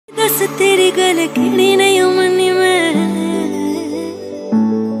दस तेरी गल किहड़ी नहीं मनी मैं,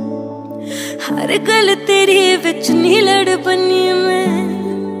 हर गल तेरी विच नी लड़ बनी मैं।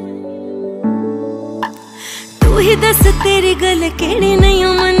 तू ही दस तेरी गल किहड़ी नहीं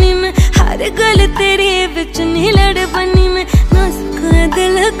मनी मैं, हर गल तेरी विच नी लड़ बनी मैं। ना सुखा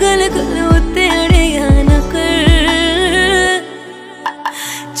दिल गल गल उत्ते अड़िया न कर,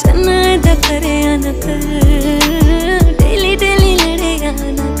 चन्ना दा करेया न कर, डेली डेली लड़ेया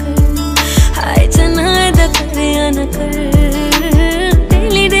न कर। हाय चन्ना दा करेया न कर,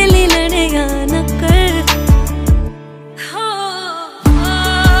 डेली डेली लड़ेया न कर।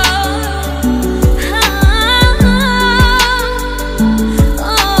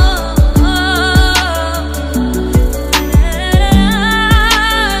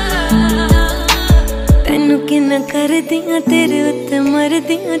 तेनू किन्ना कर दियां तेरे उत्ते मर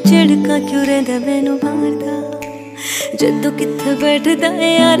दियां, झिड़का क्यों रहिंदा मैनू मारदा। जदों कित्थे बैठदा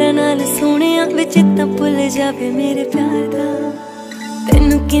यारां नाल सोहणिया वे चेता भुल जावे मेरे प्यार दा।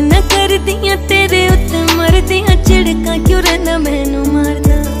 तेनू किन्ना कर दियां तेरे उत्ते मर दियां, झिड़का क्यों रहिंदा मैनू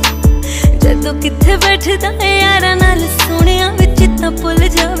मारदा। जदों कित्थे बैठदा यारां नाल सोहणिया वे चेता भुल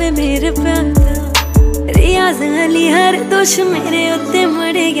जावे मेरे प्यार दा। रियाज़ अली हर दोष मेरे उत्ते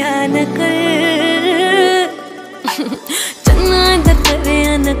मड़ेया न कर, चन्ना दा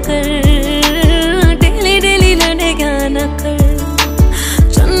करेया न कर, डेली डेली लड़ेया न कर।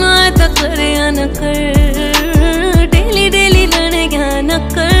 चन्ना दा करेया न कर, डेली डेली लड़ेया न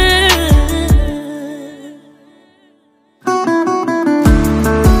कर।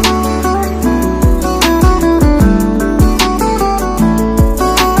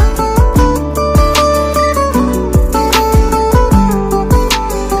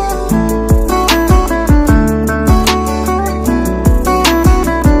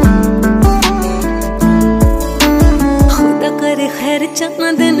 खैर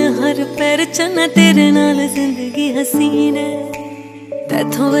चन्ना दिन हर पैर चन्ना तेरे नाल जिंदगी हसीन है।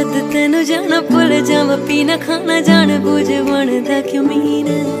 तैथों वध तेनू जाना भुल जावां, पीना खाना जान बूझ बनदा क्यों मीन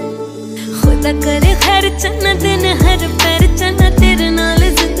है। खुदा करे खैर चन्ना दिन हर पैर चन्ना तेरे नाल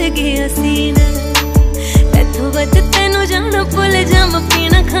जिंदगी हसीन है। तैथों वध तेनू जाना भुल जावां,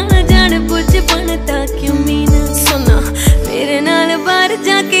 पीना खाना जान बूझ बनदा क्यों मीन। सुना मेरे नाल बाहर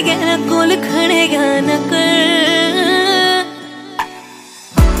जाके गहरा कोल खड़ेगा न